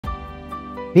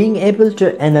Being able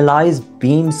to analyze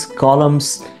beams,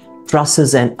 columns,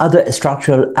 trusses and other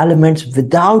structural elements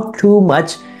without too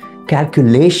much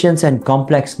calculations and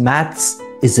complex maths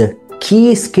is a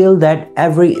key skill that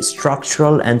every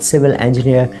structural and civil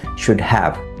engineer should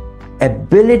have.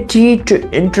 Ability to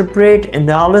interpret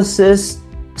analysis,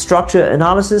 structure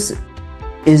analysis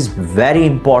is very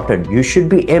important. You should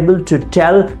be able to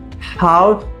tell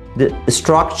how the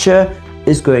structure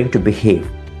is going to behave.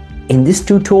 In this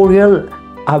tutorial,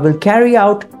 I will carry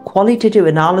out qualitative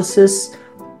analysis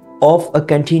of a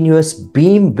continuous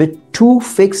beam with two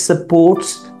fixed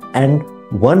supports and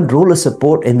one roller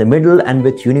support in the middle and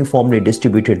with uniformly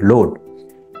distributed load.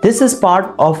 This is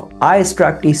part of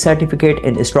IStructE certificate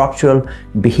in structural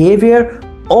behavior,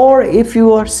 or if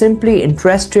you are simply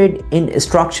interested in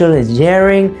structural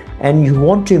engineering and you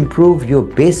want to improve your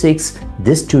basics,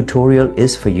 this tutorial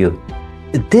is for you.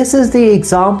 This is the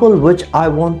example which I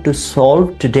want to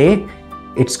solve today.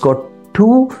 It's got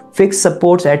two fixed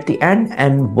supports at the end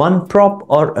and one prop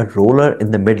or a roller in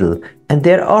the middle, and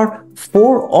there are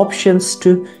four options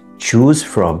to choose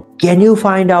from. Can you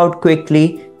find out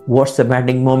quickly what's the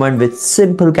bending moment with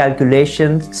simple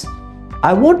calculations?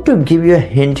 I want to give you a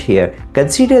hint here.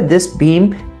 Consider this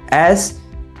beam as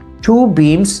two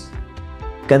beams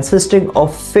consisting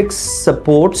of fixed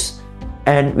supports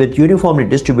and with uniformly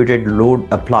distributed load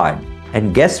applied.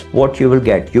 And guess what you will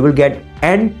get? You will get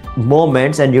end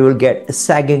moments and you will get a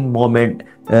sagging moment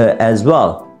as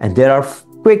well. And there are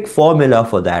quick formula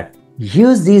for that.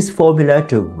 Use these formula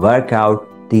to work out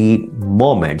the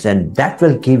moments, and that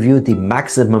will give you the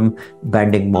maximum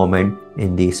bending moment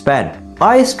in the span.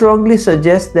 I strongly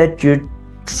suggest that you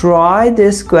try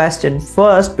this question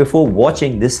first before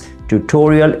watching this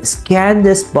tutorial. Scan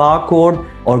this barcode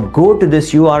or go to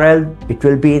this URL. It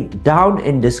will be down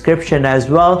in description as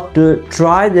well to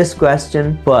try this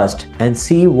question first and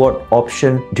see what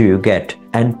option do you get,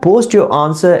 and post your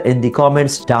answer in the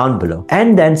comments down below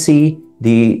and then see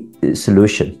the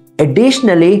solution.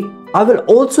 Additionally, I will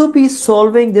also be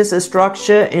solving this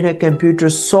structure in a computer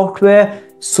software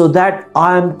so that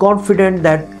I am confident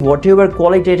that whatever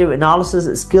qualitative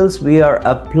analysis skills we are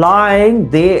applying,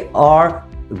 they are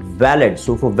valid.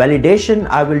 So for validation,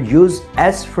 I will use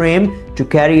S-frame to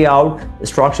carry out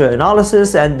structural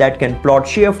analysis, and that can plot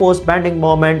shear force, bending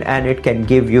moment, and it can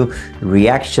give you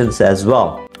reactions as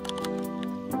well.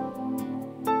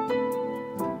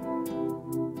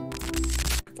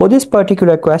 For this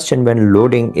particular question, when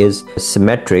loading is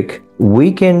symmetric,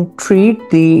 we can treat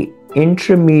the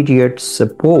intermediate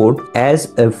support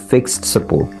as a fixed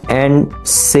support and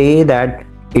say that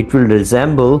it will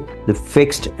resemble the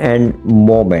fixed end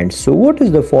moment. So what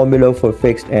is the formula for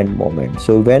fixed end moment?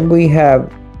 So when we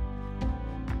have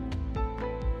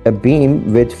a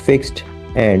beam with fixed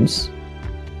ends,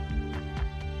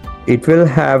 it will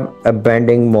have a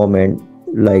bending moment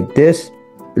like this.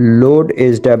 Load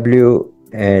is W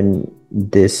and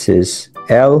this is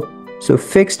L. So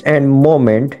fixed end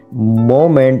moment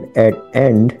at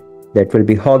end, that will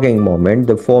be hogging moment.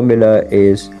 The formula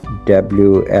is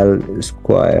WL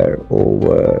square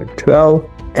over 12,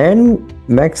 and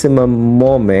maximum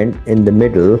moment in the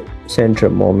middle, center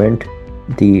moment,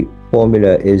 the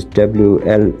formula is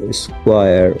WL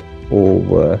square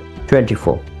over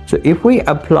 24. So if we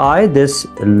apply this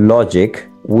logic,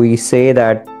 we say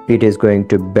that it is going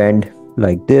to bend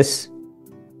like this.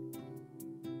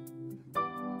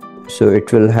 So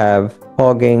it will have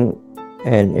hogging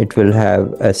and it will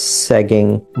have a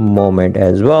sagging moment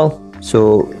as well.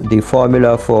 So the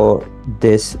formula for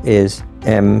this is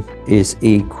M is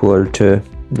equal to,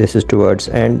 this is towards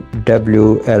end,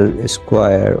 WL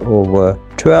square over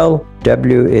 12.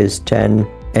 W is 10.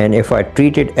 And if I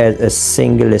treat it as a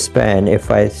single span,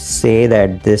 if I say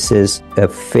that this is a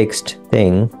fixed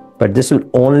thing, but this will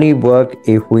only work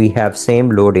if we have same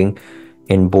loading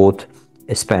in both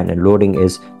span and loading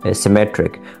is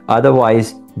symmetric.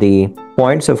 Otherwise, the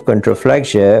points of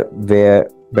contraflexure where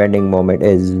bending moment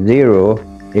is 0,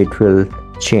 it will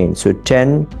change. So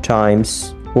 10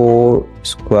 times 4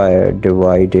 square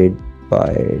divided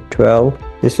by 12,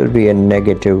 this will be a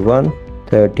negative 1,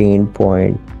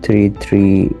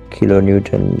 13.33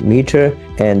 kilonewton meter,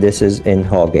 and this is in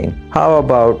hogging. How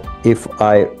about if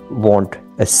I want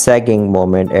a sagging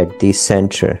moment at the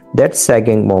center? That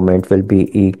sagging moment will be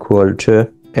equal to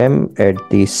M at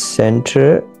the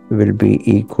center will be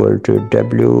equal to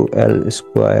WL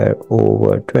square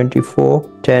over 24.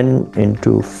 10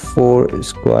 into 4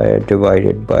 square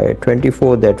divided by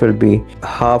 24, that will be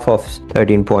half of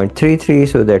 13.33,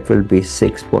 so that will be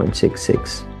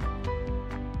 6.66,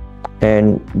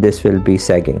 and this will be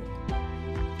sagging.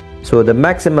 So the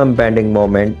maximum bending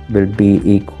moment will be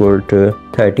equal to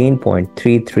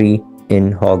 13.33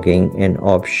 in hogging, and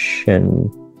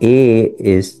option A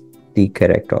is the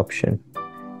correct option.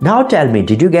 Now tell me,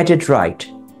 did you get it right?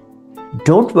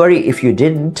 Don't worry if you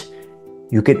didn't.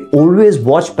 You can always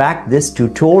watch back this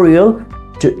tutorial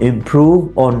to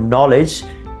improve on knowledge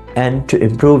and to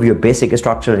improve your basic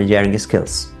structural engineering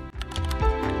skills.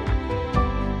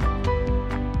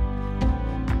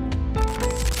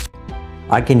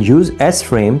 I can use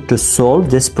S-frame to solve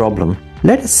this problem.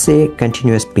 Let us say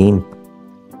continuous beam.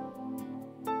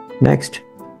 Next,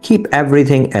 keep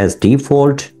everything as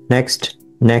default. Next,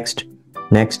 next,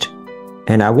 next.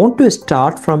 And I want to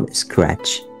start from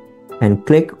scratch and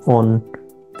click on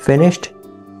finished.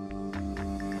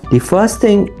 The first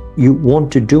thing you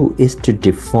want to do is to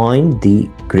define the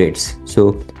grids.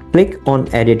 So click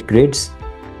on edit grids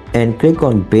and click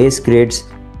on base grids.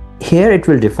 Here it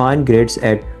will define grids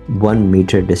at 1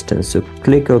 meter distance. So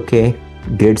click OK.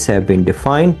 Grids have been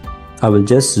defined. I will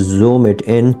just zoom it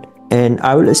in and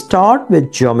I will start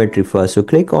with geometry first. So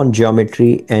click on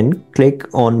geometry and click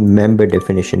on member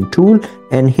definition tool,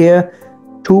 and here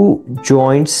 2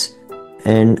 joints,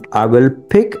 and I will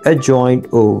pick a joint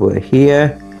over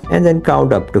here and then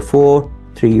count up to 4,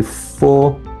 3,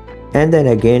 4, and then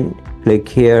again click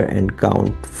here and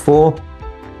count 4.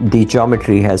 The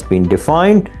geometry has been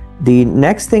defined. The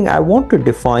next thing, I want to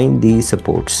define the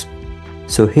supports.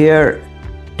 So here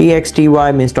TX,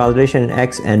 TY means translation in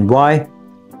X and Y,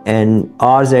 and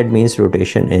RZ means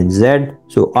rotation in Z.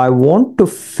 So I want to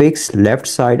fix left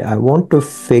side, I want to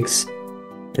fix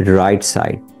right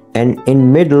side, and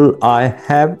in middle I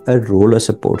have a roller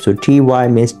support. So TY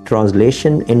means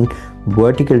translation in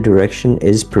vertical direction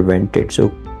is prevented.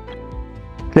 So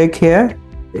click here,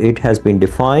 it has been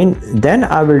defined. Then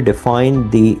I will define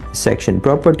the section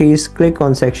properties. Click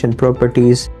on section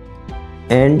properties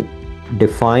and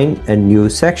define a new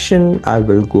section. I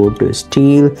will go to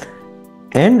steel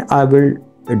and I will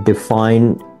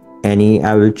define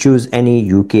I will choose any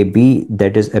UKB,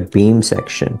 that is a beam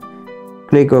section.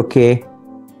 Click OK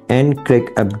and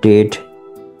click update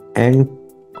and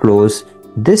close.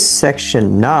 This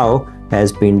section now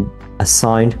has been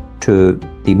assigned to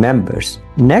the members.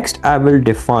 Next, I will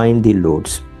define the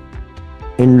loads.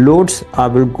 In loads, I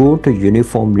will go to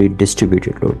uniformly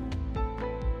distributed load.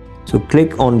 So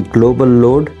click on global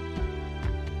load.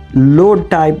 Load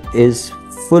type is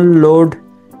full load,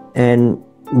 and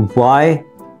Y,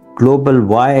 global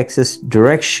y-axis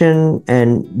direction,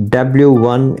 and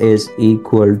W1 is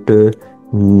equal to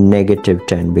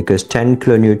 -10 because 10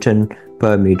 kilonewton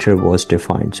per meter was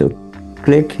defined. So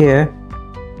click here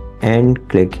and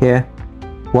click here.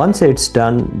 Once it's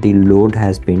done, the load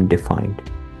has been defined.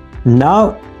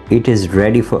 Now it is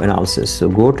ready for analysis. So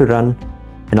go to run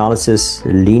analysis,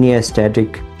 linear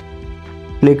static,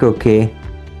 click OK,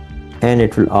 and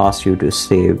it will ask you to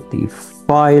save the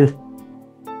file.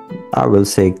 I will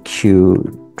say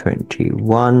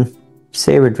Q21,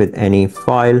 save it with any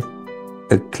file,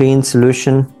 a clean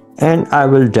solution, and I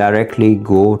will directly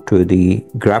go to the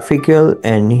graphical,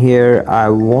 and here I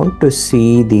want to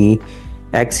see the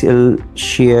axial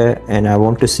shear and I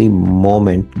want to see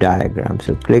moment diagram.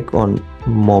 So click on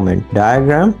moment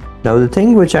diagram. Now the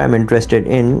thing which I'm interested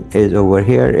in is over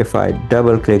here. If I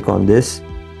double click on this,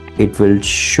 it will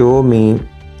show me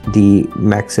the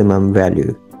maximum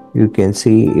value. You can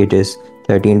see it is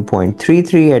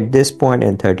 13.33 at this point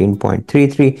and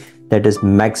 13.33. That is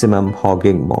maximum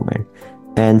hogging moment.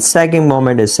 And sagging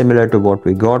moment is similar to what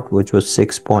we got, which was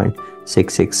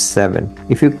 6.667.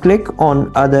 If you click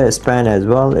on other span as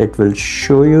well, it will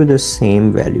show you the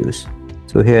same values.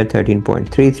 So here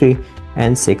 13.33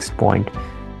 and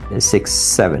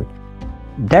 6.67.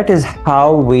 That is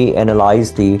how we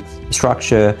analyze the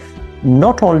structure,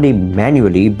 not only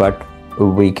manually, but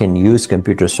we can use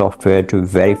computer software to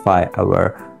verify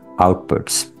our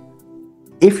outputs.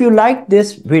 If you like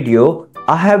this video,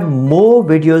 I have more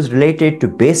videos related to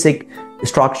basic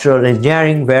structural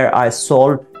engineering where I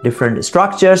solve different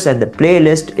structures, and the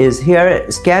playlist is here.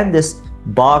 Scan this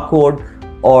barcode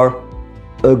or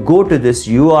go to this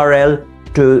URL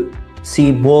to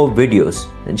see more videos,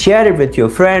 and share it with your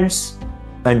friends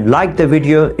and like the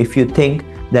video if you think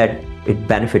that it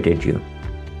benefited you.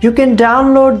 You can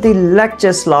download the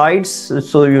lecture slides,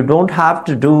 so you don't have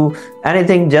to do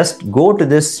anything. Just go to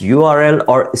this URL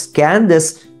or scan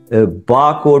this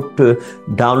barcode to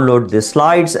download the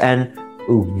slides and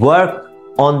work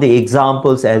on the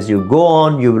examples as you go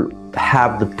on. You will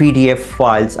have the PDF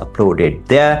files uploaded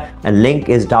there, and link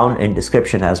is down in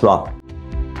description as well.